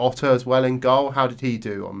Otto as well in goal. How did he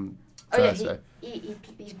do on Thursday?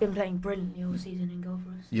 He's been playing brilliantly all season in goal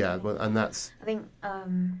for us. Yeah, well, and that's... I think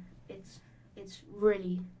it's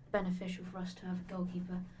really beneficial for us to have a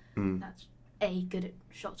goalkeeper that's A, good at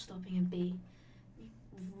shot stopping, and B,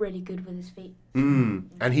 really good with his feet.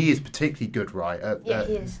 And he is particularly good, right,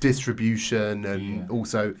 at distribution, and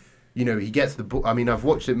also, you know, he gets the ball. I mean, I've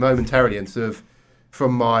watched it momentarily and sort of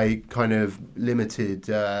from my kind of limited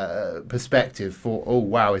perspective thought, oh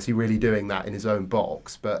wow, is he really doing that in his own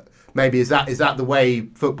box? But maybe is that the way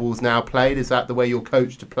football's now played? Is that the way you're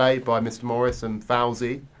coached to play by Mr. Morris and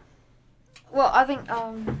Fowlsy? Well, I think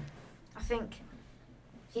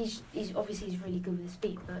he's obviously really good with his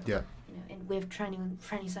feet, but you know, we have training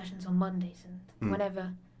sessions on Mondays, and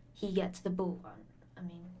whenever he gets the ball, I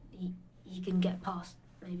mean, he can get past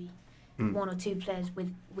maybe one or two players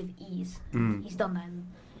with ease. He's done that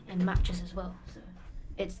in matches as well, so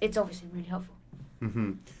it's obviously really helpful.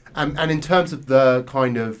 And in terms of the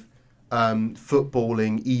kind of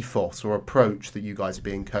footballing ethos or approach that you guys are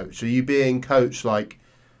being coached, are you being coached like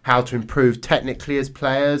how to improve technically as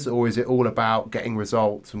players, or is it all about getting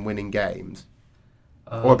results and winning games,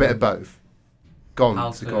 or a bit of both? How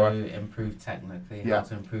to improve technically, how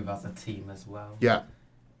to improve as a team as well. Yeah,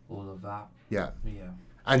 all of that. Yeah.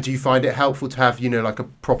 And do you find it helpful to have, you know, like a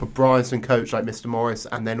proper Bryanston coach like Mr. Morris,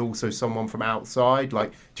 and then also someone from outside?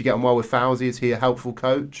 Like, do you get on well with Fowlsy? Is he a helpful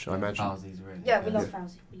coach? I imagine. Fowlsy's really good. We love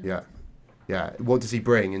Fowlsy. Yeah. What does he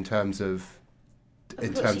bring in terms of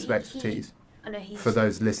expertise? For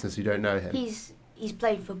those listeners who don't know him, he's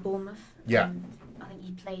played for Bournemouth. Yeah. I think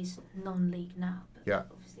he plays non-league now. But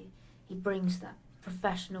obviously he brings that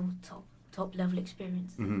professional top level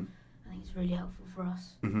experience. I think it's really helpful for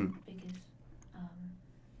us because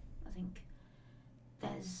I think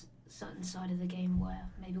there's a certain side of the game where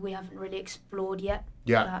maybe we haven't really explored yet.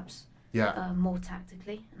 Perhaps. More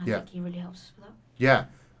tactically, and I think he really helps us with that. Yeah.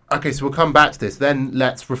 Okay, so we'll come back to this. Then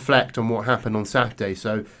let's reflect on what happened on Saturday.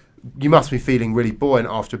 So you must be feeling really buoyant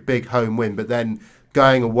after a big home win, but then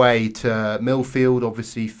going away to Millfield,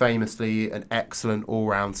 obviously famously an excellent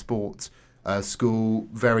all-round sports school,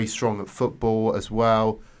 very strong at football as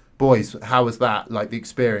well. Boys, how was that, like the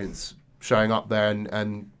experience, showing up there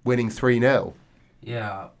and winning 3-0?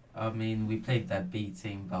 Yeah, I mean, we played their B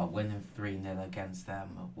team, but winning 3-0 against them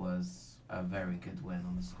was a very good win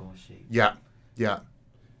on the score sheet. Yeah.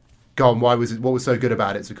 Go on, what was so good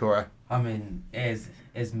about it, Sakura? I mean, it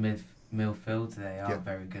is Millfield. They are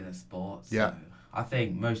very good at sports. So I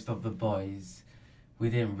think most of the boys, we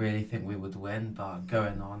didn't really think we would win, but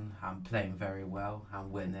going on and playing very well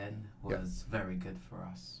and winning was very good for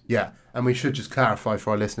us. Yeah, and we should just clarify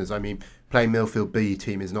for our listeners, I mean, playing Millfield B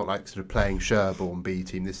team is not like sort of playing Sherborne B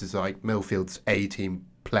team. This is like Millfield's A team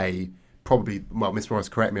play. Probably, well, Mr. Morris,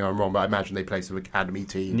 correct me if I'm wrong, but I imagine they play some academy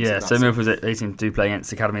teams. Yeah, so Millfield's A team do play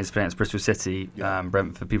against academies, play against Bristol City,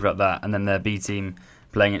 Brentford, people like that, and then their B team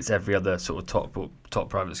playing against every other sort of top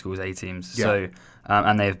private schools A teams. Yeah. So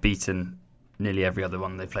and they have beaten nearly every other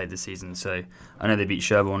one they've played this season. So I know they beat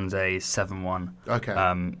Sherborne's A 7-1.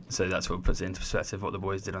 Okay. So that's what puts it into perspective what the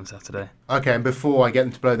boys did on Saturday. Okay, and before I get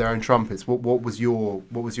them to blow their own trumpets, what was your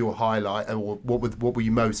highlight, or what were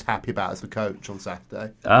you most happy about as the coach on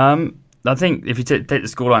Saturday? I think if you take the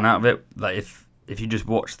scoreline out of it, like if you just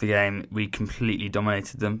watch the game, we completely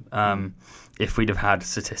dominated them. If we'd have had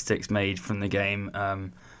statistics made from the game,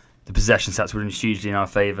 the possession stats would have been hugely in our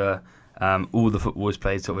favour. All the football was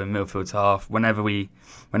played sort of in Millfield's half. Whenever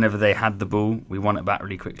they had the ball, we won it back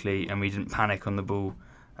really quickly, and we didn't panic on the ball,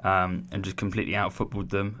 and just completely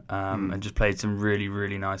out-footballed them, and just played some really,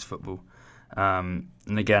 really nice football. And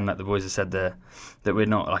again, like the boys have said there, that we're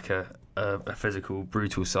not like a physical,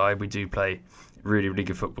 brutal side. We do play really, really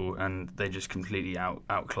good football, and they just completely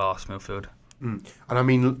outclass Millfield. And I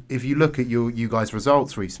mean, if you look at you guys'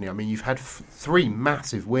 results recently, I mean, you've had 3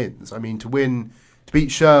 massive wins. I mean, to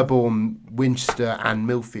beat Sherborne, Winchester and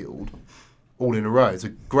Millfield all in a row, it's a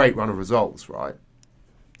great run of results, right?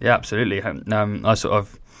 Yeah, absolutely. I sort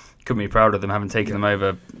of couldn't be proud of them, having taken them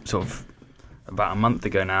over sort of about a month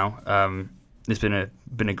ago now. It's been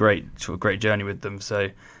a great journey with them. So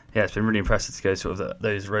yeah, it's been really impressive to go sort of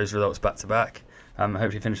those results back to back.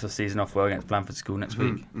 Hopefully finish the season off well against Blandford School next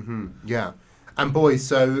week. Yeah. And boys,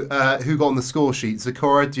 so who got on the score sheet?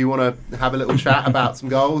 Zakora, do you want to have a little chat about some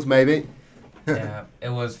goals, maybe? Yeah, it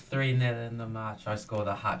was 3-0 in the match. I scored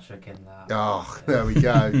a hat-trick in that. Oh, there we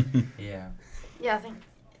go. Yeah, I think...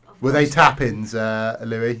 Were they tap-ins,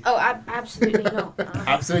 Louis? Oh, absolutely not.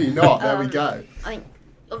 Absolutely not, there we go. I think,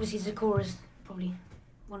 obviously, Zakora's probably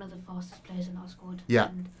one of the fastest players in our squad. Yeah.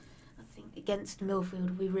 And I think against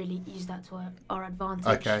Millfield, we really used that to our advantage.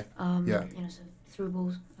 Okay, You know, so through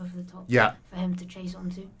balls over the top. Yeah. For him to chase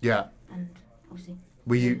onto. Yeah. And obviously.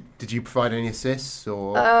 Did you provide any assists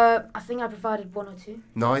or? I think I provided 1 or 2.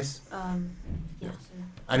 Nice. Yeah. So.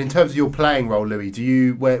 And in terms of your playing role, Louis,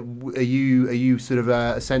 are you sort of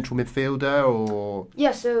a central midfielder or?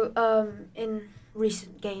 Yeah. So in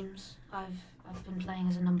recent games, I've been playing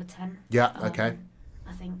as a number 10. Yeah. Okay.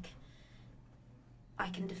 I think I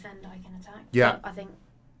can defend, I can attack. Yeah. I think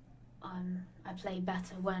I play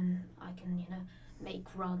better when I can, make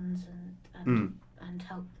runs and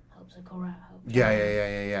help Zakora out.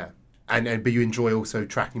 Yeah. And but you enjoy also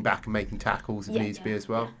tracking back and making tackles if needs be as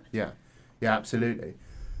well. Yeah, absolutely.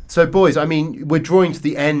 So, boys, I mean, we're drawing to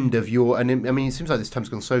the end of your, and I mean, it seems like this time's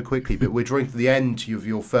gone so quickly, but we're drawing to the end of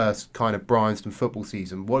your first kind of Bryanston football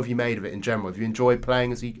season. What have you made of it in general? Have you enjoyed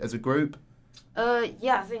playing as a group?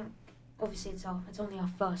 Yeah, I think obviously it's only our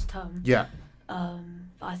first term. Yeah. But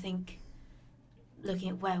I think looking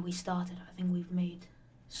at where we started, I think we've made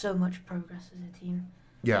so much progress as a team.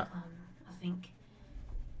 Yeah. I think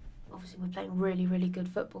obviously we're playing really, really good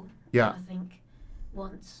football. Yeah. I think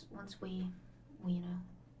once we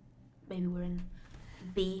maybe we're in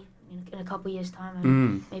B in a couple of years' time,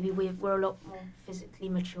 and maybe we're a lot more physically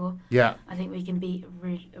mature. Yeah. I think we can be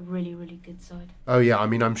a really, really good side. Oh yeah, I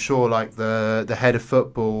mean, I'm sure like the head of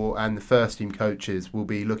football and the first team coaches will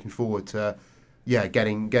be looking forward to,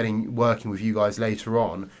 getting working with you guys later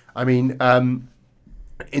on. I mean,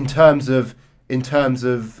 in terms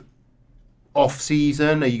of off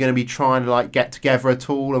season, are you going to be trying to like get together at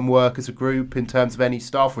all and work as a group in terms of any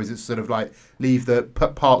stuff, or is it sort of like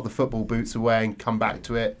park the football boots away and come back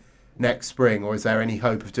to it next spring, or is there any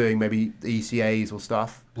hope of doing maybe the ECAs or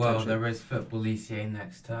stuff? Well, there is football ECA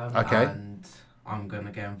next term, and I'm going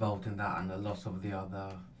to get involved in that, and a lot of the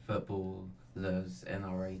other footballers in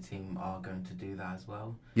our A team are going to do that as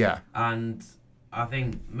well. Yeah. And I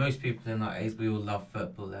think most people in our age, we all love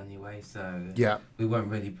football anyway, so we won't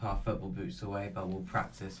really put our football boots away, but we'll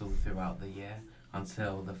practice all throughout the year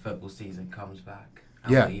until the football season comes back.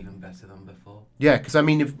 And we're even better than before. Yeah, because I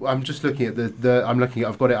mean, if I'm just looking at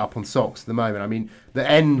I've got it up on Socks at the moment. I mean, the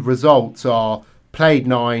end results are played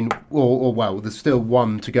 9, or well, there's still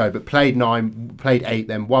 1 to go, but played 9, played 8,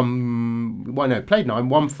 then played 9,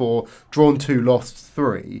 won 4, drawn 2, lost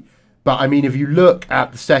 3. But, I mean, if you look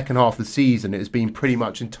at the second half of the season, it has been pretty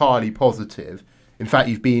much entirely positive. In fact,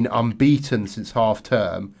 you've been unbeaten since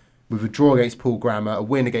half-term, with a draw against Paul Grammer, a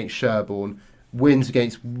win against Sherborne,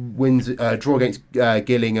 draw against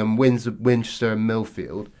Gillingham, wins at Winchester and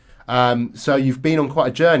Millfield. So you've been on quite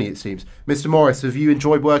a journey, it seems. Mr. Morris, have you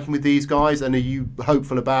enjoyed working with these guys, and are you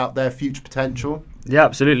hopeful about their future potential? Yeah,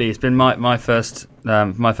 absolutely. It's been my first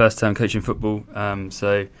term coaching football,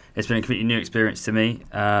 so it's been a completely new experience to me.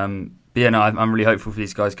 I'm really hopeful for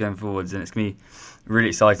these guys going forwards, and it's going to be really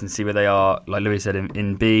exciting to see where they are, like Louis said,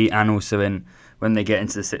 in B, and also when they get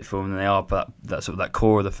into the sixth form, and they are that sort of that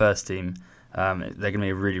core of the first team. They're going to be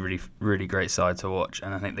a really, really, really great side to watch,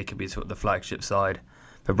 and I think they could be sort of the flagship side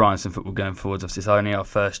for Bryanston football going forwards. Obviously, it's only our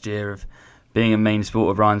first year of being a main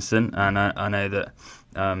sport of Bryanston, and I know that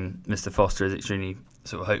Mr. Foster is extremely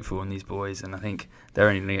sort of hopeful on these boys, and I think they're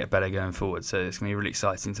only going to get better going forward. So it's going to be a really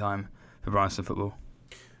exciting time for Bryanston football.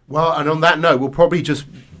 Well, and on that note, we'll probably just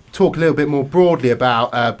talk a little bit more broadly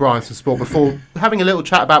about Bryanston sport before having a little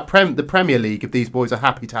chat about the Premier League, if these boys are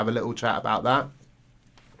happy to have a little chat about that.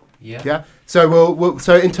 Yeah. So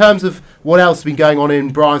so in terms of what else has been going on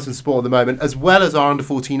in Bryanston sport at the moment, as well as our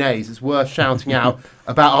under-14As, it's worth shouting out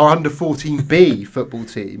about our under-14B football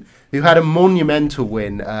team, who had a monumental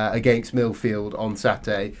win against Millfield on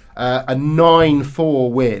Saturday, a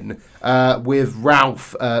 9-4 win with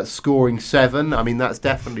Ralph scoring 7. I mean, that's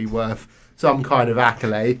definitely worth some kind of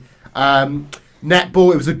accolade.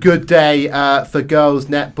 Netball, it was a good day for girls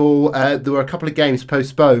netball. There were a couple of games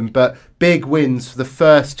postponed, but big wins for the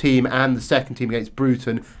first team and the second team against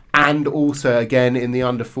Bruton, and also again in the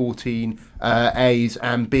under-14 A's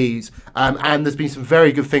and B's. And there's been some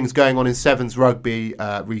very good things going on in Sevens rugby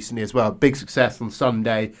recently as well. Big success on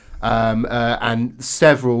Sunday, and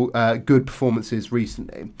several good performances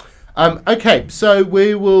recently. Okay, so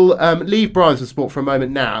we will leave Bryanston sport for a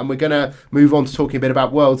moment now, and we're going to move on to talking a bit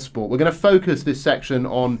about world sport. We're going to focus this section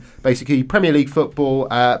on basically Premier League football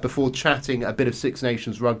before chatting a bit of Six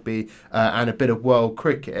Nations rugby and a bit of world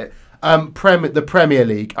cricket. The Premier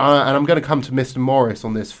League, and I'm going to come to Mr. Morris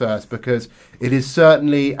on this first, because it is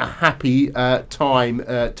certainly a happy time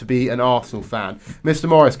to be an Arsenal fan. Mr.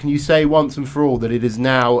 Morris, can you say once and for all that it is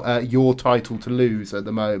now your title to lose at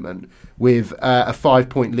the moment, with a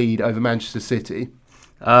 5-point lead over Manchester City?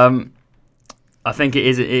 I think it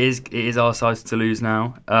is our side to lose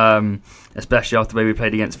now, especially after the way we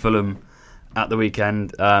played against Fulham at the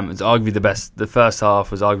weekend. It was arguably the best. The first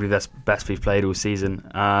half was arguably the best we've played all season,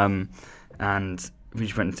 and we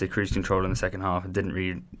just went into cruise control in the second half and didn't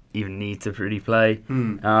really even need to really play.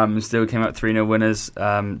 Still came out 3-0 winners.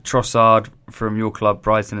 Trossard from your club,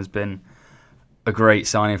 Brighton, has been a great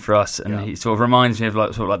signing for us, and he sort of reminds me of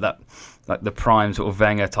like the prime sort of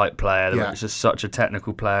Wenger type player. It's just such a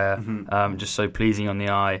technical player, just so pleasing on the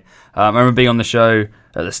eye. I remember being on the show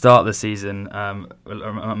at the start of the season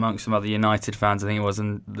amongst some other United fans, I think it was,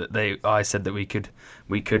 and I said that we could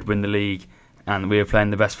win the league, and we were playing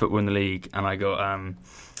the best football in the league, and I got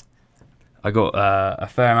a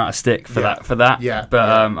fair amount of stick for that. Yeah. But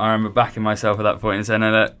I remember backing myself at that point and saying,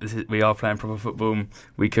 no, we are playing proper football.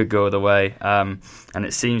 We could go the way, and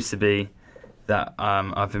it seems to be that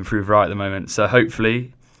I've been proved right at the moment. So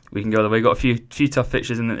hopefully we can go the way. We've got a few tough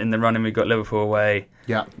fixtures in the running. We've got Liverpool away,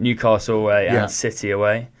 Newcastle away, and City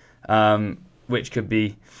away, which could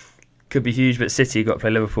be huge. But City got to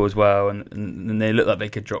play Liverpool as well, and they look like they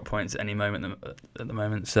could drop points at any moment at the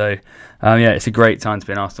moment. So it's a great time to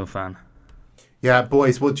be an Arsenal fan. Yeah,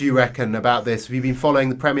 boys, what do you reckon about this? Have you been following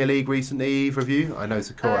the Premier League recently, either of you? I know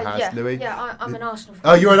Sakura has, Louis. Yeah, I'm an Arsenal fan.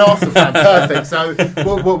 Oh, you're an Arsenal fan. Perfect. So,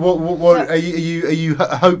 what are you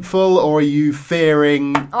hopeful, or are you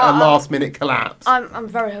fearing a last-minute collapse? I'm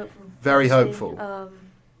very hopeful. Very hopeful.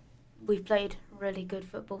 We've played really good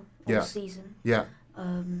football all season. Yeah.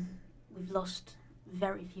 We've lost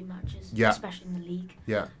very few matches, Yeah. especially in the league.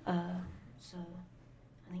 Yeah. So,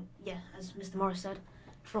 I think, as Mr. Morris said,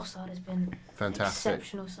 Trossard has been fantastic,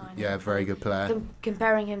 exceptional signing. Yeah, very good player.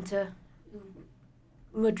 Comparing him to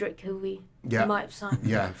Mudryk, who we might have signed.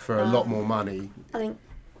 Yeah, for a lot more money. I think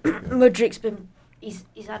Mudryk's he's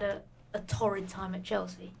had a torrid time at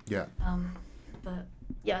Chelsea. Yeah. But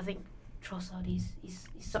I think Trossard, he's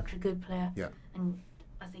such a good player. Yeah. And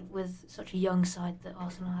I think with such a young side that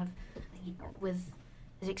Arsenal have, with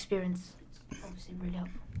his experience, it's obviously really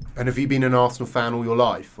helpful. And have you been an Arsenal fan all your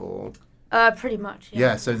life, or? Pretty much,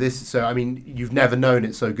 yeah. So I mean, you've never known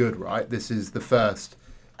it so good, right? This is the first.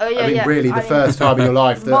 Oh yeah, I mean, really, the first time in your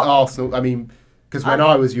life that Arsenal. I mean, because when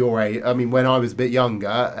I was your age, when I was a bit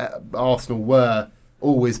younger, Arsenal were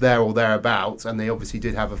always there or thereabouts, and they obviously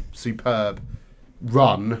did have a superb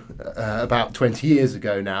run about 20 years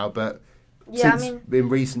ago now. But since in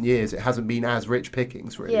recent years, it hasn't been as rich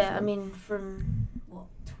pickings, really. Yeah, from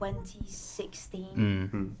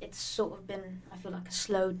 2016, it's sort of been, I feel like, a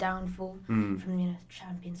slow downfall from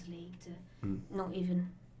Champions League to not even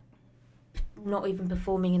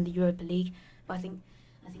performing in the Europa League. But I think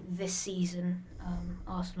this season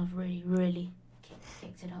Arsenal have really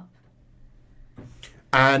kicked it up.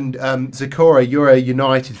 And Zakora, you're a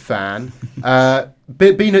United fan.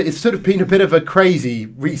 It's sort of been a bit of a crazy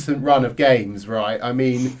recent run of games, right? I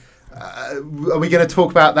mean, are we going to talk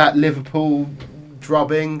about that Liverpool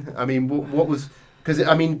drubbing? I mean, what was... Because,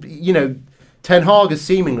 Ten Hag has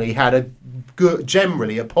seemingly had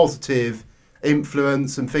generally a positive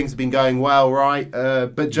influence and things have been going well, right?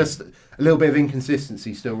 But just a little bit of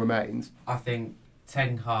inconsistency still remains. I think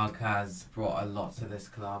Ten Hag has brought a lot to this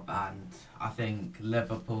club, and I think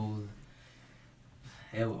Liverpool,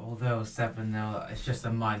 although it was 7-0, it's just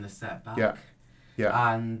a minor setback.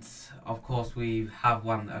 Yeah. And, of course, we have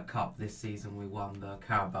won a cup this season. We won the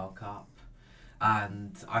Carabao Cup.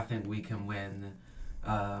 And I think we can win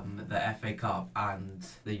the FA Cup and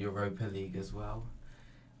the Europa League as well.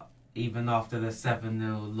 Even after the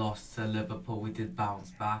 7-0 loss to Liverpool, we did bounce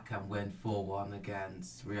back and win 4-1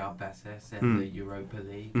 against Real Betis in the Europa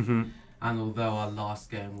League. Mm-hmm. And although our last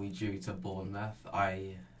game we drew to Bournemouth,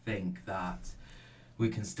 I think that we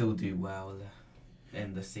can still do well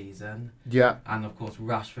in the season. Yeah. And of course,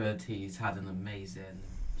 Rashford, he's had an amazing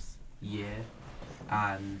year.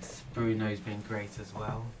 And Bruno's been great as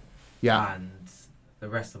well. Yeah. And the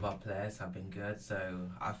rest of our players have been good. So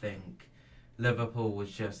I think Liverpool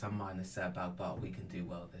was just a minor setback, but we can do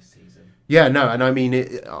well this season. Yeah, no, and I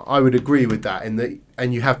mean, I would agree with that.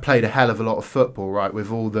 And you have played a hell of a lot of football, right?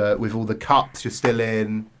 With all the cups you're still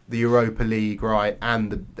in, the Europa League, right,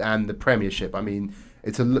 and the Premiership. I mean,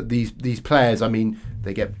 it's these players. I mean,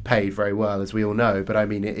 they get paid very well, as we all know. But I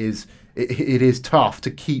mean, it is tough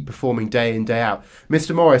to keep performing day in, day out.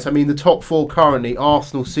 Mr. Morris, I mean, the top four currently: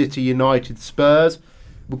 Arsenal, City, United, Spurs.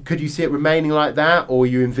 Could you see it remaining like that, or are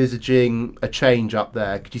you envisaging a change up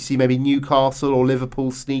there? Could you see maybe Newcastle or Liverpool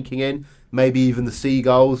sneaking in? Maybe even the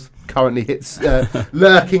Seagulls currently hits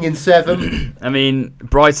lurking in 7. I mean,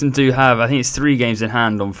 Brighton do have, I think it's 3 games in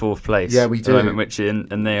hand on 4th place. Yeah, we do. At the moment,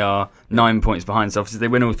 and they are 9 points behind. So obviously, if they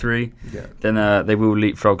win all 3, then they will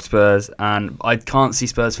leapfrog Spurs. And I can't see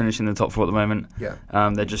Spurs finishing in the top 4 at the moment. Yeah.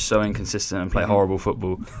 They're just so inconsistent and play horrible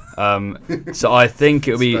football. So I think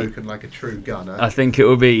it'll be spoken like a true gunner. I think it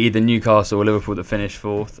will be either Newcastle or Liverpool that finish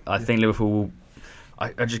 4th. I think Liverpool will.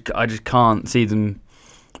 I just can't see them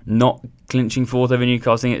not clinching 4th over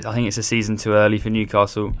Newcastle. I think it's a season too early for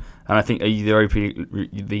Newcastle, and I think the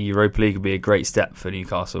Europa League would be a great step for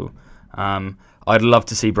Newcastle. I'd love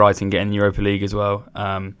to see Brighton get in the Europa League as well.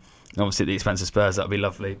 Obviously, at the expense of Spurs, that would be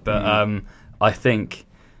lovely. But I think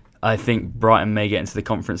Brighton may get into the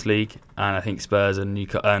Conference League, and I think Spurs and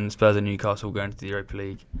Newcastle will go into the Europa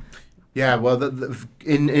League. Yeah, well,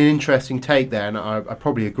 an interesting take there, and I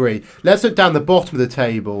probably agree. Let's look down the bottom of the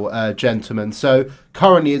table, gentlemen. So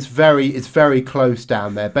currently, it's very close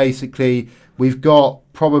down there. Basically, we've got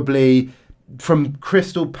probably from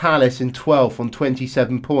Crystal Palace in 12th on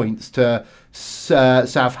 27 points to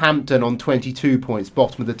Southampton on 22 points,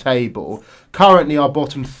 bottom of the table. Currently, our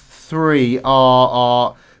bottom 3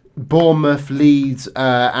 are Bournemouth, Leeds,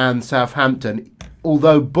 and Southampton.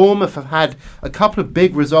 Although Bournemouth have had a couple of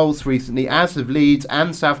big results recently, as have Leeds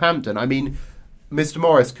and Southampton. I mean, Mr.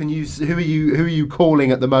 Morris, who are you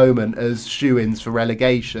calling at the moment as shoo-ins for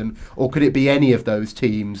relegation, or could it be any of those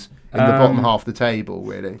teams in the bottom half of the table?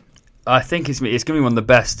 Really, I think it's going to be one of the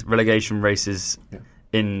best relegation races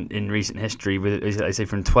in recent history. With, as I say,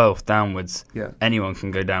 from 12th downwards, anyone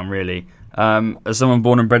can go down. Really, as someone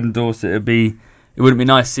born and bred in Dorset, it wouldn't be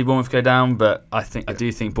nice to see Bournemouth go down, but I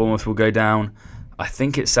do think Bournemouth will go down. I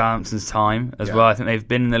think it's Southampton's time as well. I think they've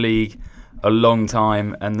been in the league a long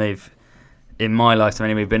time, and in my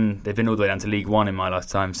lifetime anyway, they've been all the way down to League One in my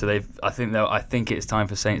lifetime. So I think it's time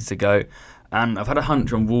for Saints to go. And I've had a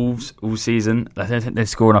hunch on Wolves all season. I don't think they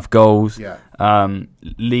score enough goals.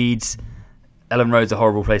 Leeds, Ellen Road's a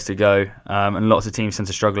horrible place to go, and lots of teams tend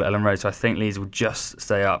to struggle at Ellen Road. So I think Leeds will just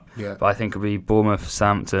stay up. But I think it'll be Bournemouth,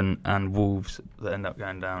 Southampton, and Wolves that end up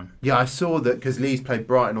going down. Yeah, I saw that because Leeds played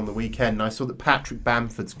Brighton on the weekend, and I saw that Patrick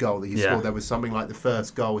Bamford's goal that he scored, there was something like the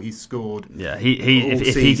first goal he scored. Yeah,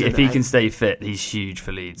 if he can stay fit, he's huge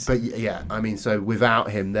for Leeds. But I mean, so without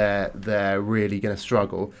him, they're really going to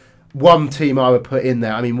struggle. One team I would put in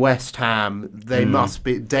there, I mean, West Ham, they must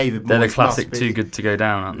be, David Moyes. They're the classic too good to go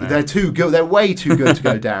down, aren't they? They're too good, they're way too good to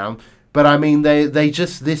go down. But I mean, they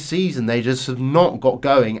just, this season, they just have not got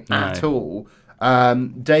going at all.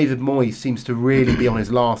 David Moyes seems to really be on his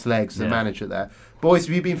last legs as a manager there. Boys,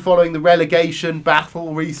 have you been following the relegation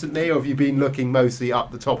battle recently, or have you been looking mostly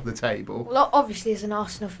up the top of the table? Well, obviously, as an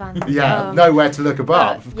Arsenal fan, nowhere to look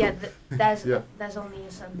above. There's only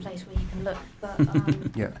a certain place where you can look. But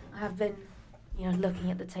I have been,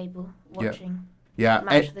 looking at the table, watching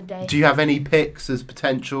match of the day. Do you have any picks as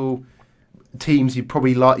potential teams you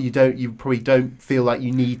probably like? You probably don't feel like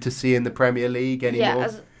you need to see in the Premier League anymore.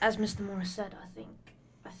 Yeah, as Mr. Morris said, I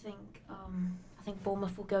think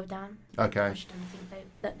Bournemouth will go down. Okay. I just don't think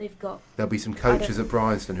that they've got. There'll be some coaches at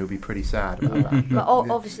Bryanston who'll be pretty sad about that. But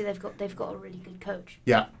obviously they've got a really good coach.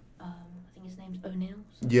 Yeah. I think his name's O'Neill.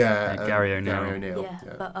 Yeah, Gary O'Neill.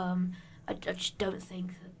 But I just don't think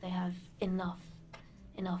that they have enough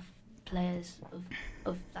players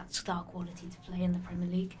of that star quality to play in the Premier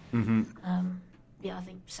League. Mm-hmm. I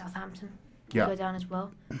think Southampton will go down as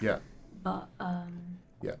well. Yeah. But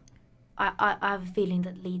I have a feeling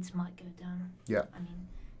that Leeds might go down. Yeah. I mean,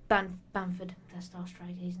 Bamford, their star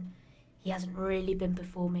striker, he hasn't really been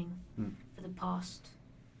performing for the past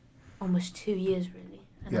almost 2 years, really.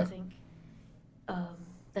 And I think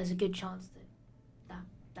there's a good chance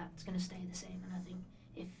that's going to stay the same. And I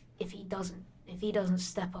think if he doesn't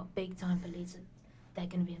step up big time for Leeds, they're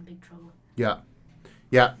going to be in big trouble. Yeah.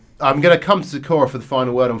 Yeah. I'm going to come to Zakora for the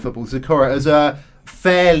final word on football. Zakora, as a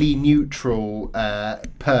fairly neutral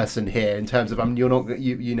person here in terms of you're not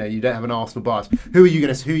you don't have an Arsenal bias. Who are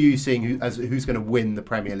you seeing who's going to win the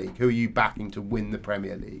Premier League? Who are you backing to win the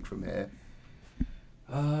Premier League from here?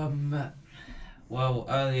 Well,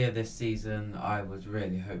 earlier this season, I was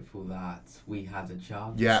really hopeful that we had a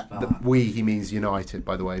chance. Yeah, he means United,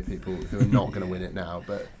 by the way, people who are not going to win it now.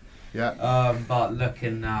 But but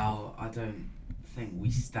looking now, I don't think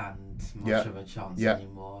we stand much of a chance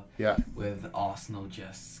anymore. Yeah. With Arsenal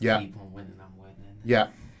just keep on winning and winning. Yeah.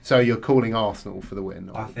 So you're calling Arsenal for the win,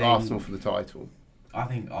 or Arsenal for the title? I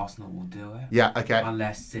think Arsenal will do it. Yeah. Okay.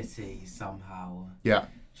 Unless City somehow.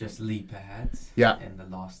 Just leap ahead. In the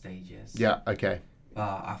last stages. Yeah. Okay.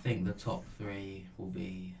 But I think the top 3 will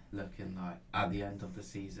be looking like at the end of the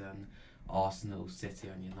season. Arsenal, City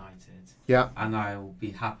and United. Yeah. And I will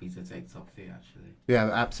be happy to take top 3 actually. Yeah,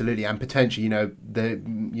 absolutely. And potentially, the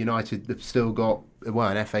United have still got,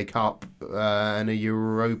 an FA Cup and a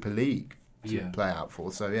Europa League to play out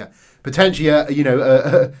for. So, yeah, potentially,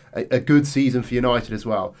 a good season for United as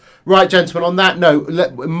well. Right, gentlemen, on that note,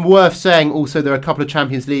 worth saying also there are a couple of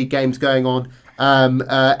Champions League games going on.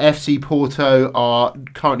 FC Porto are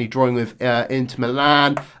currently drawing with Inter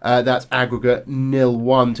Milan. That's aggregate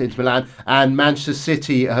 0-1 to Inter Milan. And Manchester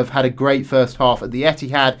City have had a great first half at the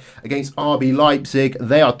Etihad against RB Leipzig.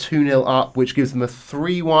 They are 2-0 up, which gives them a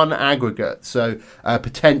 3-1 aggregate. So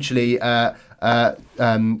potentially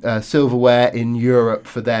silverware in Europe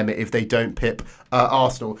for them if they don't pip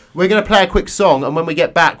Arsenal. We're going to play a quick song, and when we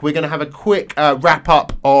get back, we're going to have a quick wrap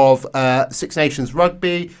up of Six Nations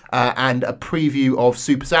rugby and a preview of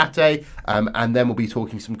Super Saturday, and then we'll be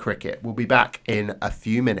talking some cricket. We'll be back in a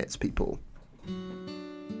few minutes, people.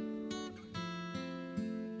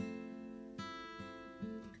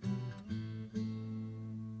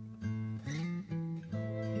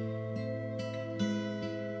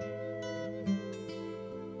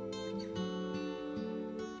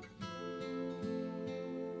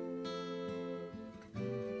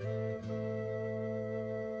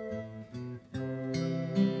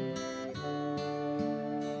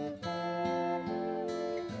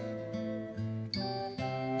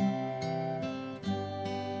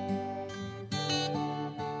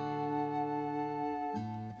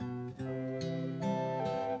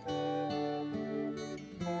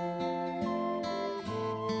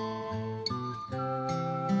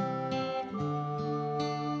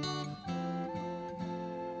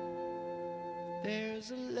 There's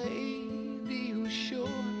a lady who's sure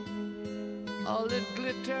all that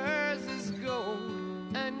glitters is gold,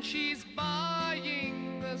 and she's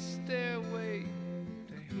buying a stairway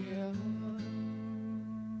to heaven.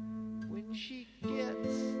 When she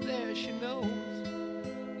gets there, she knows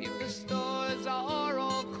if the stores are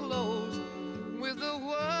all closed, with a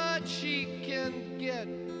word she can get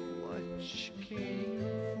what she came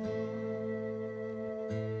for.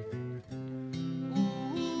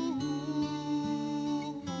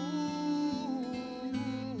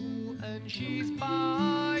 She's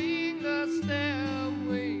buying a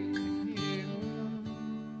stairway to heaven.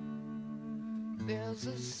 There's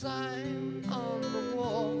a sign on the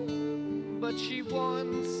wall, but she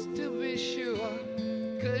wants to be sure,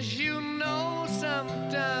 'cause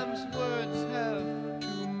sometimes words have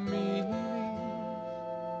two meanings.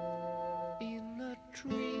 In a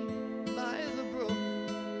tree by the brook,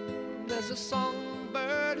 there's a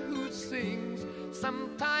songbird who sings.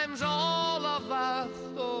 Sometimes all of our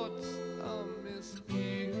thoughts are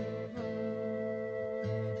misgiven.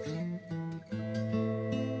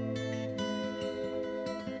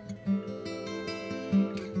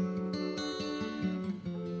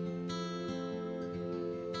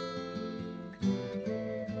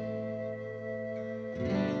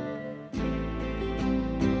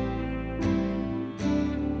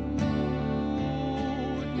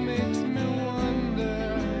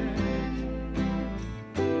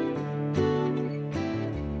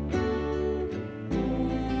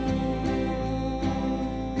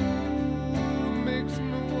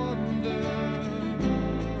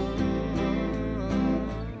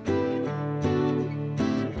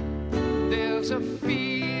 A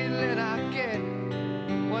feeling I get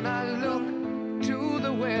when I look to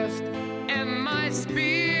the west, and my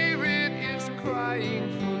spirit is crying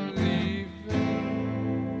for leaving.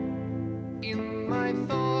 In my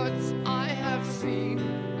thoughts I have seen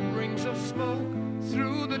rings of smoke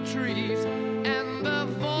through the trees, and the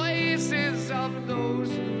voices of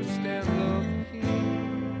those who stand looking.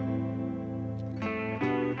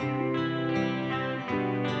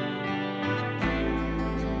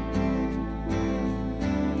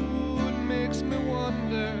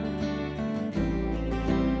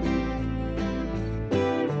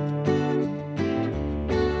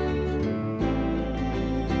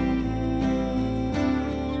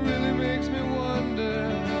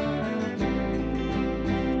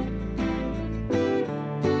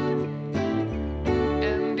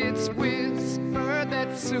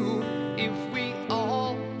 If we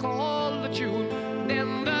all call the tune,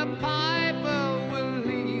 then the piper will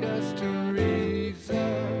lead us to reason,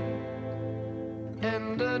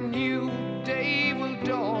 and a new day will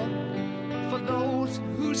dawn for those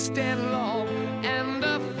who stand long, and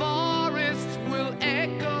the forests will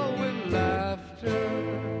echo with laughter.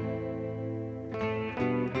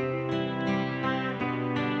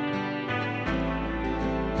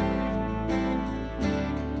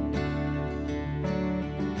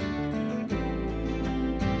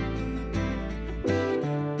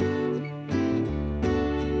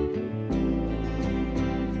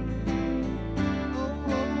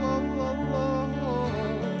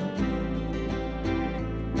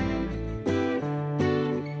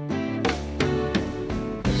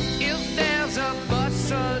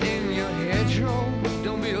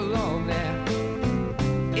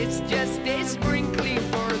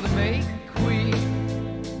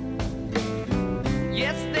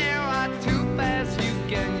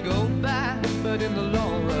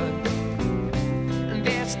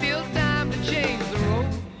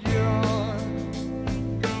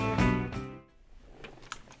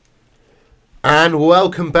 And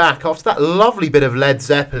welcome back after that lovely bit of Led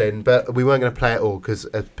Zeppelin, but we weren't going to play it all because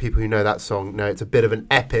people who know that song know it's a bit of an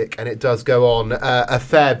epic and it does go on a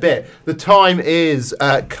fair bit. The time is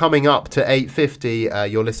coming up to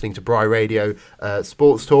 8:50. You're listening to Bry Radio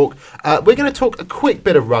Sports Talk. We're going to talk a quick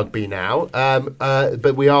bit of rugby now,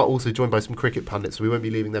 but we are also joined by some cricket pundits, so we won't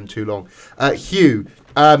be leaving them too long. Hugh,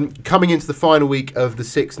 coming into the final week of the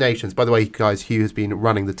Six Nations. By the way, guys, Hugh has been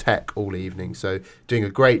running the tech all evening, so doing a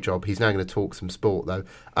great job. He's now going to talk some sport, though.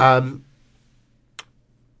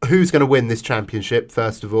 Who's going to win this championship,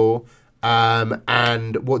 first of all?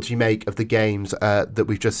 And what do you make of the games that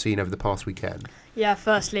we've just seen over the past weekend? Yeah,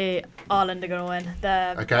 firstly, Ireland are going to win.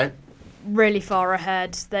 They're really far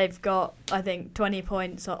ahead. They've got, I think, 20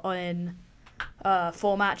 points in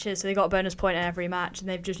 4 matches, so they got a bonus point in every match, and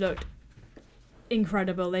they've just looked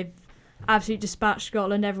incredible. They've absolutely dispatched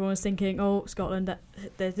Scotland. Everyone was thinking, oh, Scotland,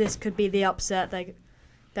 this could be the upset.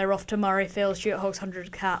 They're off to Murrayfield, Stuart Hogg's 100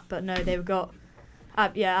 cap, but no, they've got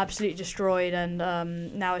absolutely destroyed, and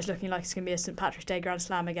now it's looking like it's going to be a St Patrick's Day Grand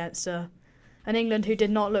Slam against an England who did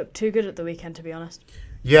not look too good at the weekend, to be honest.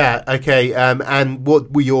 Yeah, okay, and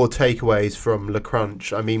what were your takeaways from Le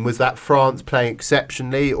Crunch? I mean, was that France playing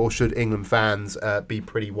exceptionally, or should England fans be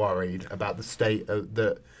pretty worried about the state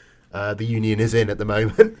that the Union is in at the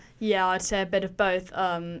moment? Yeah, I'd say a bit of both.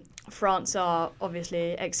 France are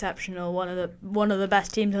obviously exceptional, one of the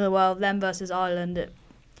best teams in the world. Them versus Ireland,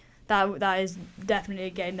 that is definitely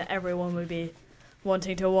a game that everyone would be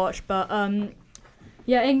wanting to watch. But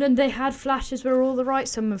England, they had flashes were all the right.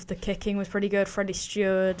 Some of the kicking was pretty good. Freddie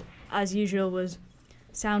Stewart, as usual, was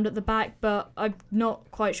sound at the back, but I'm not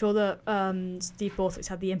quite sure that Steve Borthwick's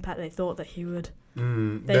had the impact they thought that he would.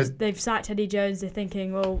 They've sacked Eddie Jones. They're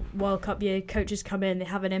thinking, well, World Cup year, coaches come in, they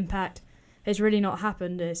have an impact. It's really not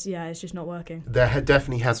happened. It's just not working. There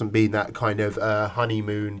definitely hasn't been that kind of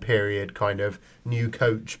honeymoon period, kind of new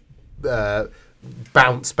coach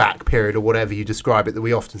bounce back period, or whatever you describe it, that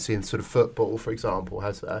we often see in sort of football, for example,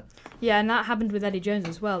 has there? Yeah, and that happened with Eddie Jones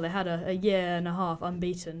as well. They had a year and a half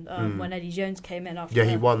unbeaten when Eddie Jones came in after. Yeah,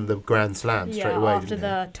 he won the Grand Slam straight away. After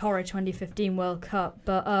the Torre 2015 World Cup,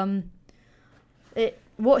 but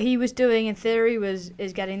what he was doing in theory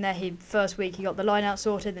is getting there. First week he got the line out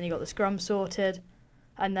sorted, then he got the scrum sorted,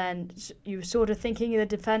 and then you were sort of thinking of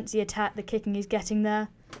the defence, the attack, the kicking, he's getting there.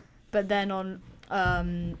 But then on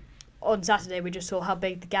Saturday we just saw how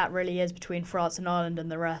big the gap really is between France and Ireland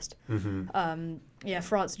and the rest. Mm-hmm.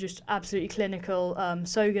 France are just absolutely clinical,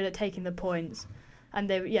 so good at taking the points, and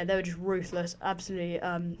they were just ruthless, absolutely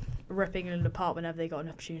ripping England apart whenever they got an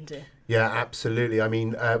opportunity. Yeah, absolutely. I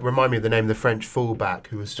mean, remind me of the name of the French fullback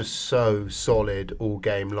who was just so solid all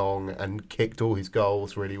game long and kicked all his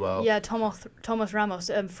goals really well. Yeah, Thomas Ramos.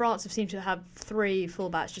 France have seemed to have 3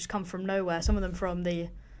 fullbacks just come from nowhere, some of them from the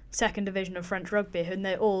second division of French rugby, and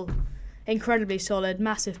they're all incredibly solid,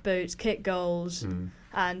 massive boots, kick goals,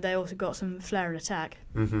 and they also got some flair in attack.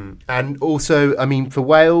 Mm-hmm. And also, I mean, for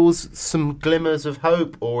Wales, some glimmers of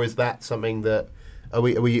hope, or is that something that are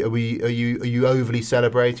you overly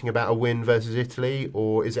celebrating about a win versus Italy,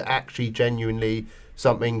 or is it actually genuinely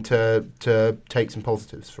something to take some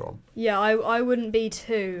positives from? Yeah, I wouldn't be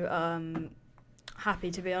too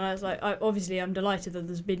happy, to be honest. Obviously, I'm delighted that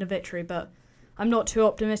there's been a victory, but I'm not too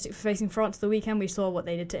optimistic for facing France the weekend. We saw what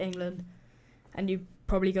they did to England, and you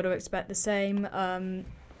probably got to expect the same.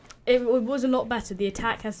 It was a lot better. The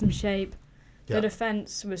attack has some shape. The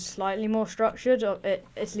defence was slightly more structured.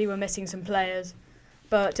 Italy were missing some players,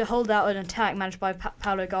 but to hold out an attack managed by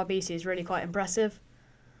Paolo Garbisi is really quite impressive.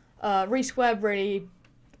 Rhys Webb really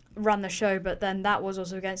ran the show, but then that was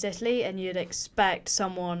also against Italy, and you'd expect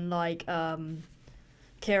someone like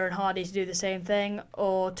Kieran Hardy to do the same thing,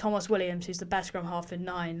 or Thomas Williams, who's the best scrum half in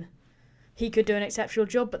 9. He could do an exceptional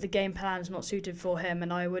job, but the game plan's not suited for him,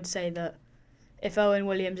 and I would say that if Owen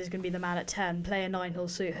Williams is going to be the man at 10, play a 9 who'll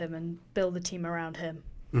suit him and build the team around him.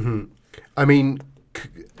 Mm-hmm. I mean,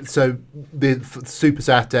 so the Super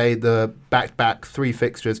Saturday, the back-to-back 3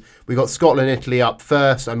 fixtures, we got Scotland, Italy up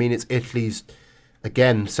first. I mean, it's Italy's,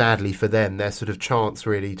 again, sadly for them, their sort of chance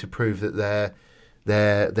really to prove that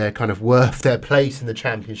they're kind of worth their place in the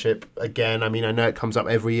championship again. I mean, I know it comes up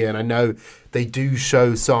every year, and I know they do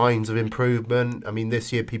show signs of improvement. I mean,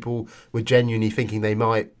 this year people were genuinely thinking they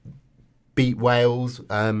might beat Wales,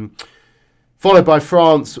 followed by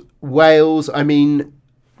France, Wales. I mean,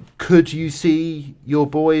 could you see your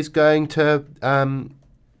boys going away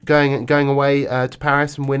to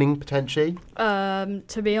Paris and winning potentially?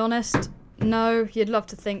 To be honest, no. You'd love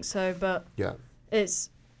to think so, but yeah, it's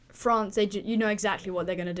France. You know exactly what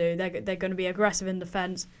they're going to do. They're going to be aggressive in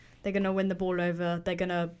defence. They're going to win the ball over. They're going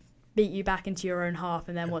to beat you back into your own half,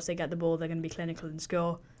 and then once they get the ball, they're going to be clinical and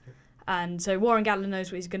score. And so Warren Gatland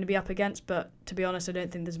knows what he's going to be up against, but to be honest, I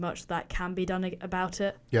don't think there's much that can be done about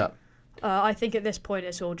it. Yeah. I think at this point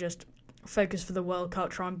it's all just focus for the World Cup,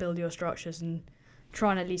 try and build your structures and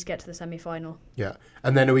try and at least get to the semi-final. Yeah.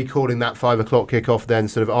 And then are we calling that 5 o'clock kickoff then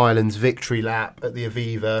sort of Ireland's victory lap at the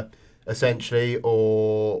Aviva, essentially,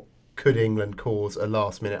 or could England cause a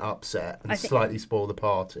last-minute upset and slightly spoil the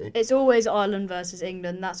party? It's always Ireland versus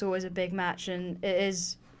England. That's always a big match, and it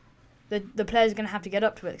is the players are going to have to get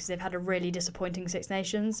up to it because they've had a really disappointing Six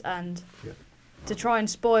Nations, and to trying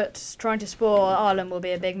to spoil Ireland will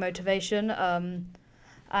be a big motivation.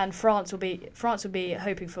 And France will be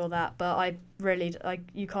hoping for that, but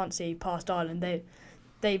you can't see past Ireland.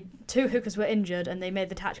 They two hookers were injured, and they made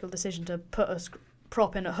the tactical decision to put a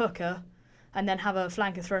prop in at hooker, and then have a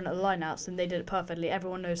flanker thrown at the lineouts, and they did it perfectly.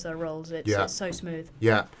 Everyone knows their roles. It's so smooth.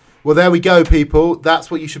 Yeah. Well, there we go, people.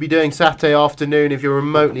 That's what you should be doing Saturday afternoon if you're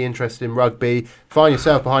remotely interested in rugby. Find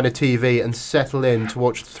yourself behind a TV and settle in to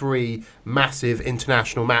watch 3 massive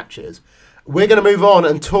international matches. We're going to move on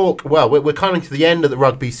and talk, well, we're coming to the end of the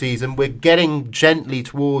rugby season. We're getting gently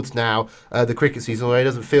towards now the cricket season, although it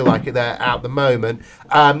doesn't feel like it there at the moment.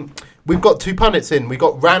 We've got 2 pundits in. We've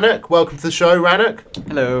got Rannoch. Welcome to the show, Rannoch.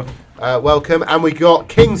 Hello. Welcome. And we got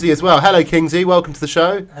Kingsley as well. Hello, Kingsley. Welcome to the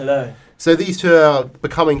show. Hello. So these two are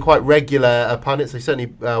becoming quite regular pundits. They certainly,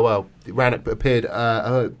 Rannoch appeared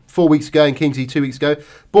 4 weeks ago and Kingsley 2 weeks ago.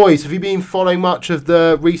 Boys, have you been following much of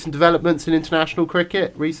the recent developments in international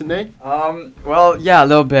cricket recently? Well, yeah, a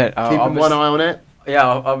little bit. Keeping one eye on it? Yeah,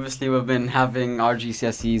 obviously we've been having our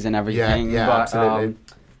GCSEs and everything. Yeah, but, absolutely.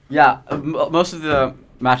 Most of the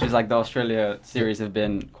matches, like the Australia series, have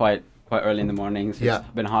been quite early in the morning, so it's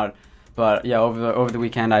been hard. But yeah, over the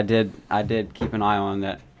weekend, I did keep an eye on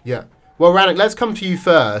that. Yeah. Well, Rannoch, let's come to you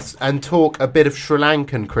first and talk a bit of Sri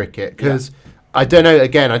Lankan cricket, because I don't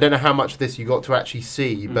know how much of this you got to actually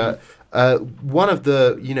see, but one of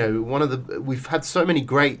the we've had so many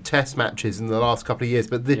great test matches in the last couple of years,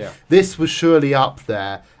 but this was surely up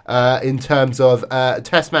there in terms of a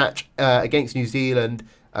test match against New Zealand.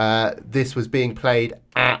 This was being played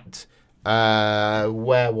at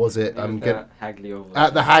where was it? Hagley Oval.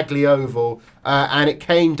 At the Hagley Oval, and it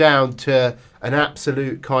came down to an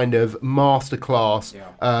absolute kind of masterclass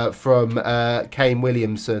from Kane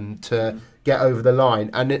Williamson to get over the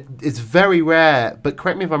line. And it's very rare, but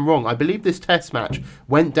correct me if I'm wrong, I believe this test match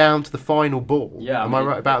went down to the final ball. Yeah, Am I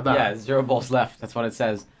right about that? Yeah, 0 balls left. That's what it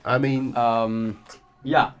says. I mean...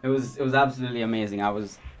 it was absolutely amazing.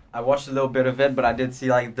 I watched a little bit of it, but I did see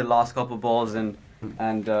like the last couple of balls, and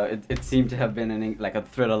it seemed to have been like a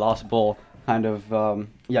thriller last ball kind of.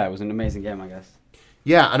 It was an amazing game, I guess.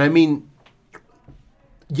 Yeah, and I mean,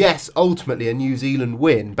 yes, ultimately a New Zealand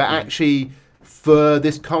win, but actually for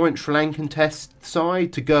this current Sri Lankan test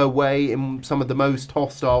side to go away in some of the most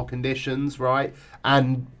hostile conditions, right,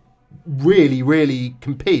 and really, really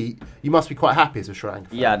compete, you must be quite happy as a Sri Lankan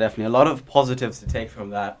fan. Yeah, definitely. A lot of positives to take from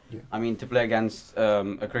that. Yeah. I mean, to play against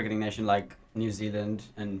a cricketing nation like New Zealand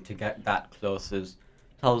and to get that close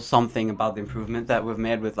tells something about the improvement that we've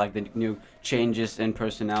made with like the new changes in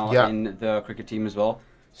personnel in the cricket team as well.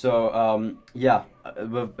 So,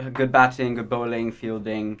 with good batting, good bowling,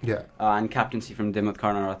 fielding, and captaincy from Dimuth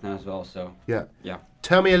Karunaratne as well. So, yeah.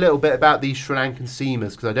 Tell me a little bit about these Sri Lankan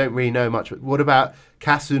seamers, because I don't really know much. What about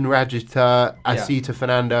Kasun Rajita, Asita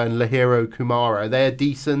Fernando, and Lahiro Kumara? Are they a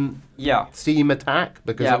decent seam attack?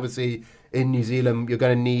 Because obviously in New Zealand you're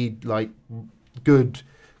going to need like good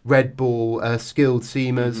red ball, skilled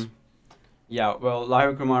seamers. Mm-hmm. Yeah, well,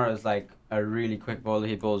 Lahiro Kumara is like a really quick bowler.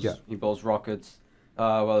 He bowls rockets.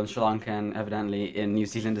 In Sri Lanka and evidently in New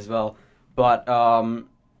Zealand as well. But so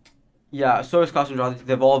is Kasun Rajita.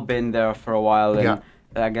 They've all been there for a while, and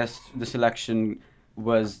I guess the selection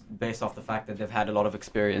was based off the fact that they've had a lot of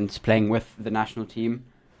experience playing with the national team.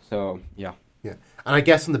 So, yeah. Yeah. And I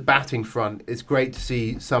guess on the batting front, it's great to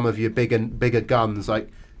see some of your bigger guns like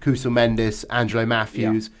Kusal Mendis, Angelo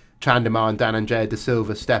Matthews, Chandamar and Dhananjaya De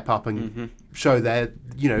Silva step up and show they're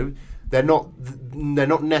not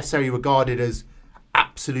necessarily regarded as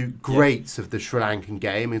absolute greats of the Sri Lankan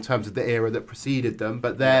game in terms of the era that preceded them,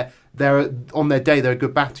 but they're on their day they're a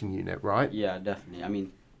good batting unit, right? Yeah, definitely. I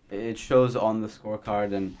mean, it shows on the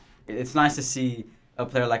scorecard, and it's nice to see a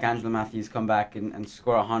player like Angelo Matthews come back and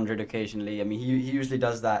score 100 occasionally. I mean, he usually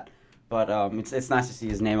does that, but it's nice to see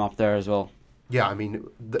his name up there as well. Yeah, I mean,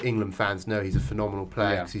 the England fans know he's a phenomenal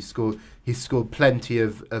player because he's scored plenty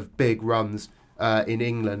of big runs in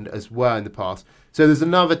England as well in the past. So there's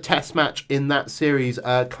another test match in that series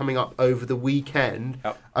coming up over the weekend.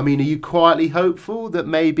 Yep. I mean, are you quietly hopeful that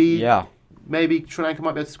maybe maybe Sri Lanka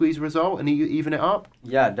might be able to squeeze a result and even it up?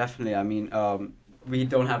 Yeah, definitely. I mean, we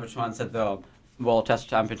don't have a chance at the World Test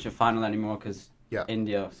Championship final anymore because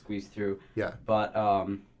India squeezed through. Yeah. But,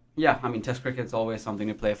 yeah, I mean, Test cricket's always something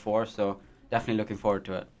to play for, so definitely looking forward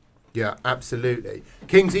to it. Yeah, absolutely.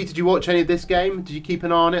 Kingsley, did you watch any of this game? Did you keep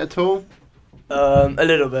an eye on it at all? A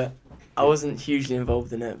little bit. I wasn't hugely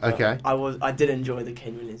involved in it. But okay. I did enjoy the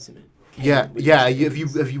Kane Williamson.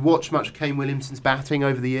 Have you watched much of Kane Williamson's batting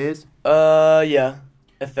over the years? Yeah,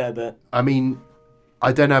 a fair bit. I mean,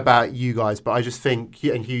 I don't know about you guys, but I just think,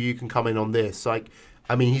 and Hugh, you can come in on this. Like,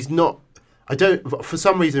 I mean, he's not. I don't. For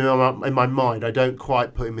some reason, in my mind, I don't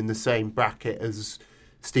quite put him in the same bracket as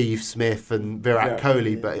Steve Smith and Virat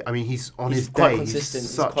Kohli. Yeah. But I mean, he's day. He's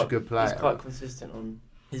such a good player. He's quite consistent on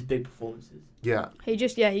his big performances. Yeah. He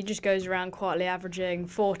just goes around quietly averaging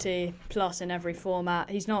 40 plus in every format.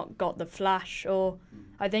 He's not got the flash, or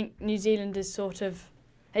I think New Zealand is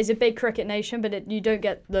it's a big cricket nation, but you don't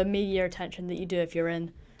get the media attention that you do if you're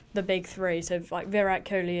in the big three. So like Virat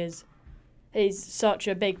Kohli he's such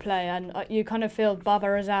a big player, and you kind of feel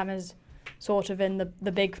Babar Azam is sort of in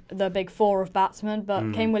the big four of batsmen,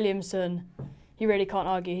 but Kane Williamson, you really can't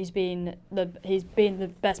argue. He's been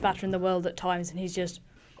the best batter in the world at times, and he's just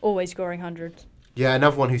always scoring hundreds. Yeah,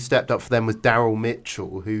 another one who stepped up for them was Daryl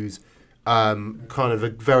Mitchell, who's kind of a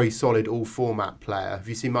very solid all-format player. Have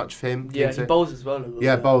you seen much of him? Yeah, he bowls as well.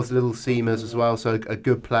 Bowls little seamers as well, so a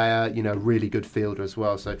good player, really good fielder as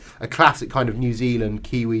well. So a classic kind of New Zealand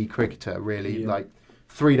Kiwi cricketer, really, like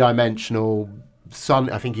three-dimensional son.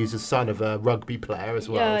 I think he's the son of a rugby player as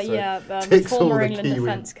well. Former England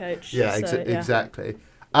defence coach. Yeah, exactly.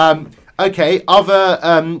 Okay,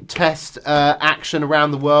 other test action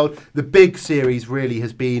around the world. The big series really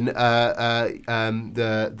has been the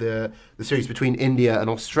series between India and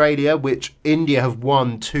Australia, which India have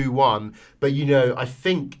won 2-1. But I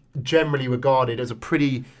think generally regarded as a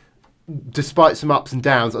pretty, despite some ups and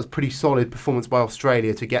downs, that was a pretty solid performance by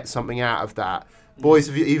Australia to get something out of that. Boys,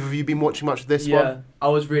 have either of you been watching much of this one? Yeah, I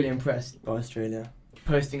was really impressed by Australia,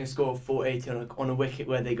 posting a score of 480 on a wicket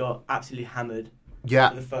where they got absolutely hammered. Yeah.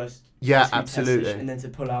 For the first. Yeah, absolutely. And then to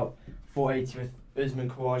pull out 480 with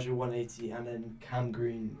Usman Khawaja 180 and then Cam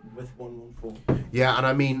Green with 114. Yeah, and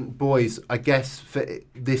I mean, boys, I guess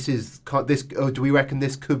do we reckon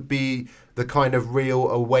this could be the kind of real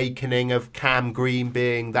awakening of Cam Green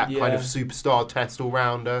being that kind of superstar test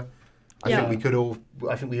all-rounder? I think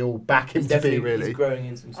we all back him to be, really. He's growing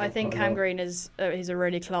into himself. I think Cam Green he's a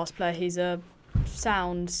really class player. He's a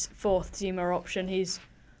sound fourth seamer option. He's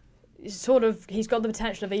got the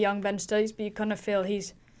potential of a young Ben Stokes, but you kind of feel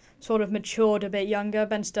he's sort of matured a bit younger.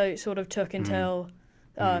 Ben Stokes sort of took until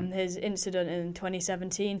his incident in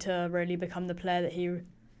 2017 to really become the player that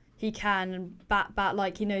he can bat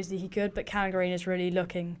like he knows that he could. But Cam Green is really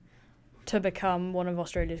looking to become one of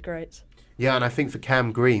Australia's greats. Yeah, and I think for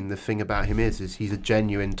Cam Green, the thing about him is he's a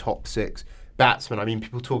genuine top six batsman. I mean,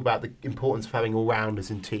 people talk about the importance of having all-rounders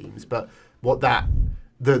in teams, but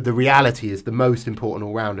the reality is the most important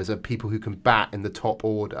all-rounders are people who can bat in the top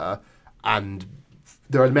order, and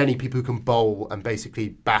there are many people who can bowl and basically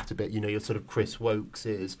bat a bit. Your sort of Chris Wokes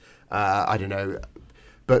is, I don't know,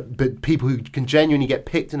 but people who can genuinely get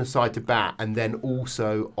picked in a side to bat and then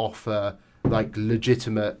also offer like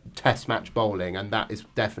legitimate test match bowling, and that is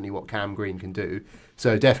definitely what Cam Green can do.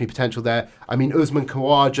 So definitely potential there. I mean, Usman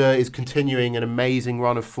Khawaja is continuing an amazing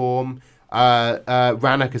run of form.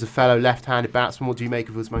 Rannoch is a fellow left-handed batsman. What do you make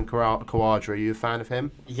of Usman Khawaja? Are you a fan of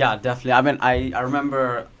him? Yeah, definitely. I mean, I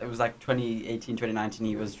remember it was like 2018, 2019.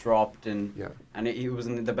 He was dropped, and he was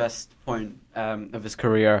in the best point of his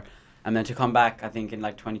career. And then to come back, I think in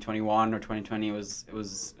like 2021 or 2020, it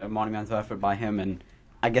was a monumental effort by him, and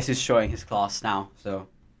I guess he's showing his class now. So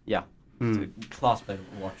yeah, it's a class player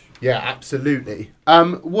to watch. Yeah, absolutely.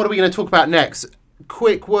 What are we going to talk about next?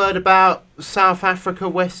 Quick word about South Africa,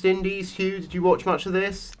 West Indies. Hugh, did you watch much of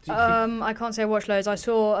this? I can't say I watched loads. I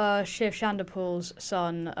saw Shiv Chanderpaul's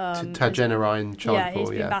son. Tajenarine Chanderpaul. Yeah, he's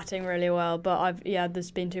been batting really well, but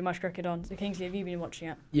there's been too much cricket on. So Kingsley, have you been watching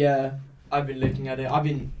it? Yeah, I've been looking at it. I've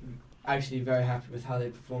been actually very happy with how they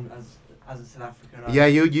performed as a South African. Yeah,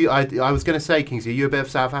 I was going to say, Kingsley, are you a bit of a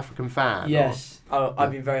South African fan? Yes.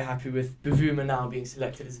 I've been very happy with Bavuma now being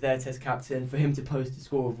selected as their test captain, for him to post a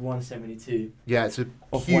score of 172. Yeah, it's a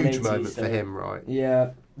huge moment for him, right?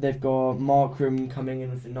 Yeah, they've got Markram coming in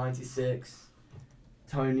with the 96.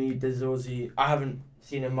 Tony DeZorzi, I haven't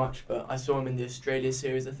seen him much, but I saw him in the Australia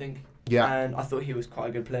series, I think. Yeah. And I thought he was quite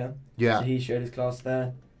a good player. Yeah. So he showed his class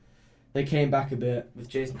there. They came back a bit with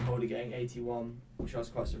Jason Holder getting 81, which I was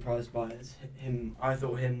quite surprised by. I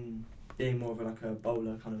thought him being more of a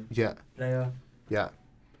bowler kind of player. Yeah.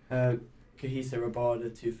 Kahisa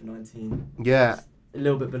Rabada 2 for 19. Yeah. It's a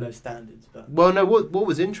little bit below standards, but well, no. What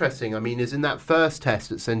was interesting, I mean, is in that first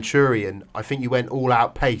test at Centurion, I think you went all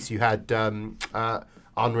out pace. You had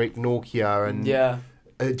Henrik Norkia and yeah.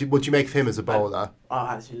 What do you make of him as a bowler?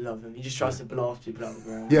 I actually love him. He just tries to blast people out of the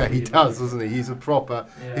ground. Yeah, he does, doesn't he? He's a proper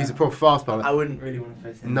fast bowler. I wouldn't really want to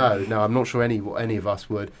face him. No, I'm not sure any of us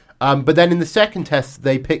would. But then in the second test,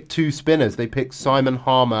 they picked 2 spinners. They picked Simon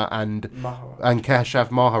Harmer and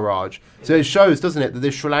Keshav Maharaj. Yeah. So it shows, doesn't it, that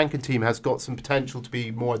this Sri Lankan team has got some potential to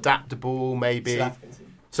be more adaptable, maybe.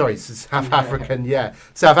 South African, yeah.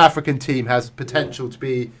 South African team has potential to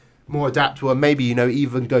be more adaptable and maybe,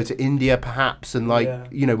 even go to India perhaps. And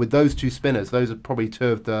with those 2 spinners, those are probably 2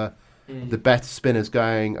 of the better spinners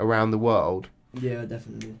going around the world. Yeah,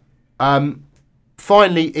 definitely.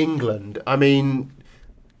 Finally, England. I mean,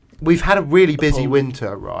 we've had a really busy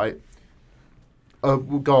winter, right?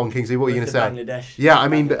 Go on, Kingsley. What are you going to say? Bangladesh. Yeah, I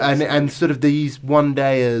mean, and sort of these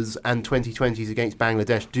one-dayers and 2020s against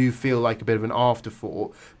Bangladesh do feel like a bit of an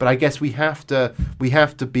afterthought. But I guess we have to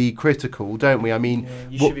be critical, don't we? I mean,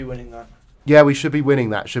 you should be winning that. Yeah, we should be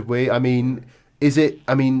winning that, should we? I mean,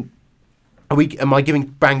 am I giving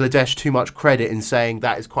Bangladesh too much credit in saying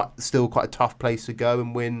that is still quite a tough place to go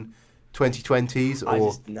and win 2020s?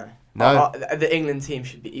 Or no. The England team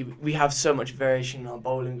should be. We have so much variation in our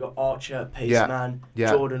bowling. We've got Archer, Paceman,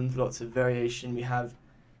 Jordan with lots of variation. We have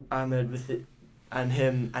Ahmed with it, and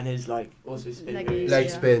him and his also spin. Leg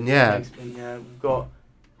spin, yeah. Leg spin, yeah. We've got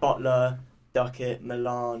Butler, Duckett,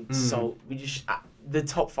 Milan, Salt. We just the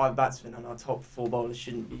top 5 batsmen and our top 4 bowlers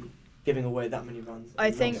shouldn't be giving away that many runs.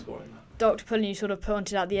 I think Dr. Pullen, you sort of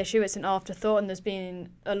pointed out the issue. It's an afterthought, and there's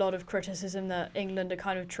been a lot of criticism that England are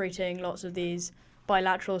kind of treating lots of these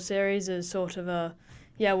bilateral series as sort of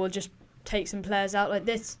we'll just take some players out like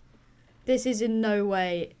this. This is in no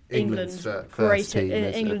way England's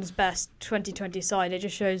best 2020 side. It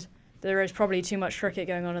just shows there is probably too much cricket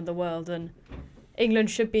going on in the world, and England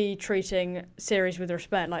should be treating series with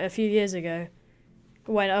respect. Like a few years ago,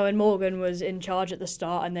 when Owen Morgan was in charge at the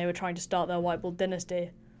start and they were trying to start their white ball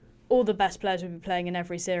dynasty, all the best players would be playing in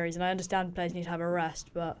every series, and I understand players need to have a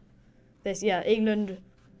rest, but England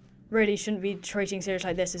really shouldn't be treating series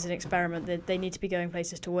like this as an experiment. They need to be going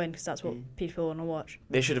places to win because that's what people want to watch.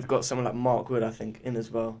 They should have got someone like Mark Wood, I think, in as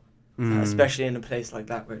well, especially in a place like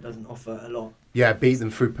that where it doesn't offer a lot. Yeah, beat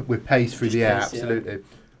them with pace through the air, absolutely.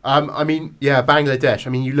 Yeah. Bangladesh. I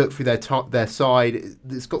mean, you look through their side.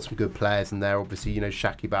 It's got some good players in there. Obviously,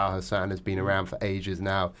 Shakib Al Hasan has been around for ages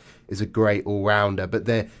now. Is a great all-rounder.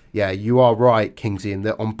 But you are right, Kingsley, in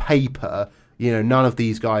that on paper, none of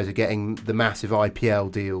these guys are getting the massive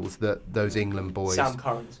IPL deals that those England boys. Sam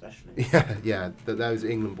Curran, especially. Yeah, that those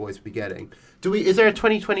England boys will be getting. Is there a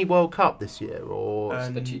 2020 World Cup this year, or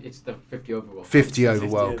it's the 50 over World Cup. 50 over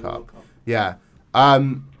World Cup. Yeah.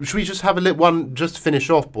 Should we just have just to finish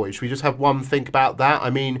off, boys? Should we just have one think about that? I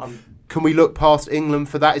mean, can we look past England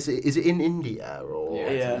for that? Is it in India or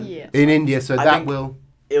in India? So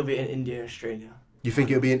it'll be in India, Australia. You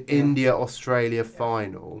think it'll be an India-Australia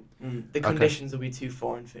final? The conditions will be too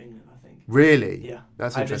foreign for England, I think. Really? Yeah.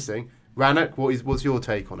 That's interesting. Rannoch, what's your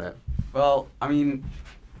take on it? Well, I mean,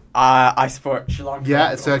 I support Sri Lanka.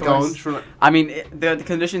 Yeah, so go on. I mean, the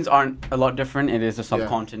conditions aren't a lot different. It is a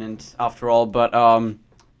subcontinent after all. But, I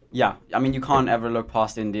mean, you can't ever look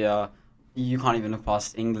past India. You can't even look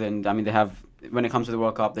past England. I mean, they have, when it comes to the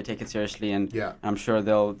World Cup, they take it seriously. And I'm sure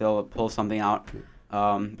they'll pull something out.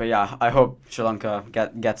 But I hope Sri Lanka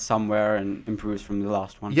gets somewhere and improves from the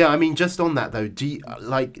last one. Yeah, I mean, just on that though, do you,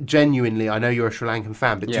 genuinely, I know you're a Sri Lankan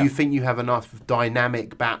fan, but do you think you have enough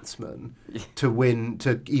dynamic batsmen to win,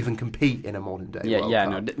 to even compete in a modern day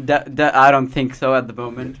World Cup? That I don't think so at the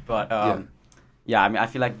moment. But I mean, I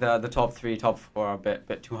feel like the top 3, top 4 are a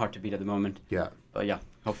bit too hard to beat at the moment. Yeah. But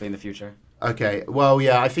hopefully in the future. Okay, well,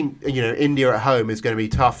 I think India at home is going to be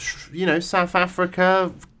tough. South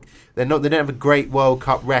Africa. They don't have a great World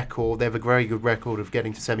Cup record. They have a very good record of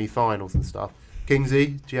getting to semi-finals and stuff. Kingsley,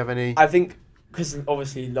 do you have any? I think because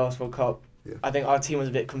obviously last World Cup, I think our team was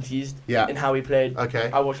a bit confused in how we played. Okay.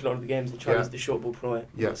 I watched a lot of the games and tried to use the short ball ploy.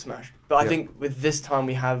 Got smashed. But I think with this time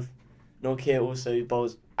we have Norkia also who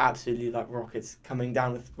bowls absolutely like rockets, coming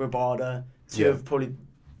down with Rabada, two of probably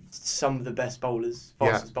some of the best bowlers,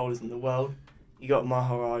 fastest bowlers in the world. You got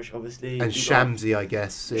Maharaj, obviously. And Shamsi, I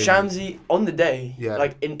guess. Shamsi, on the day,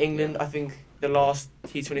 like in England, I think the last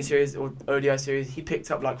T20 series or ODI series, he picked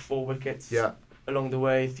up like 4 wickets along the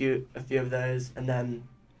way, a few of those. And then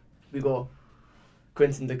we got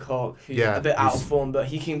Quinton de Kock, who's a bit out of form, but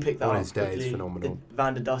he can pick that up his day quickly. is phenomenal.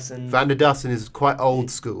 Van der Dussen. Van der Dussen is quite old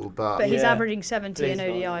school, but he's averaging 70 in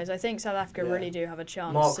ODIs. I think South Africa really do have a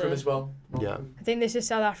chance. Markram as well. Yeah. I think this is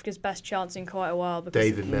South Africa's best chance in quite a while because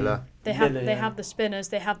David Miller. They have the spinners,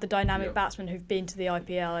 they have the dynamic batsmen who've been to the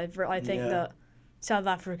IPL. I think that South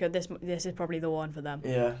Africa, this is probably the one for them.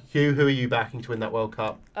 Yeah. Hugh, who are you backing to win that World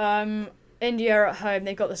Cup? India at home,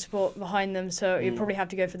 they've got the support behind them, so you'd probably have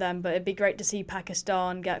to go for them. But it'd be great to see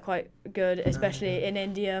Pakistan get quite good, especially in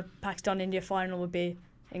India. Pakistan-India final would be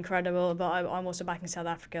incredible, but I'm also backing South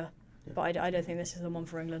Africa. But I don't think this is the one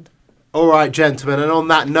for England. All right, gentlemen, and on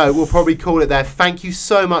that note, we'll probably call it there. Thank you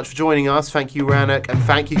so much for joining us. Thank you, Rannoch, and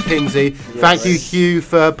thank you, Kingsley. Thank you, Hugh,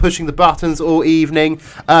 for pushing the buttons all evening.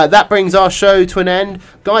 That brings our show to an end.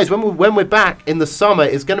 Guys, when we're back in the summer,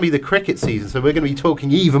 it's going to be the cricket season, so we're going to be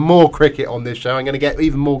talking even more cricket on this show. I'm going to get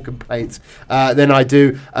even more complaints than I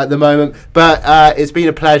do at the moment. But it's been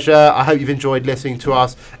a pleasure. I hope you've enjoyed listening to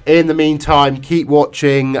us. In the meantime, keep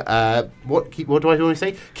watching. What do I want to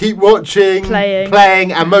say? Keep watching,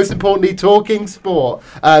 playing, and most importantly, talking sport.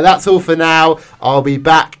 That's all for now. I'll be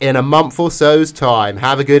back in a month or so's time.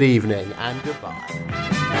 Have a good evening and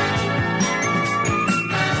goodbye.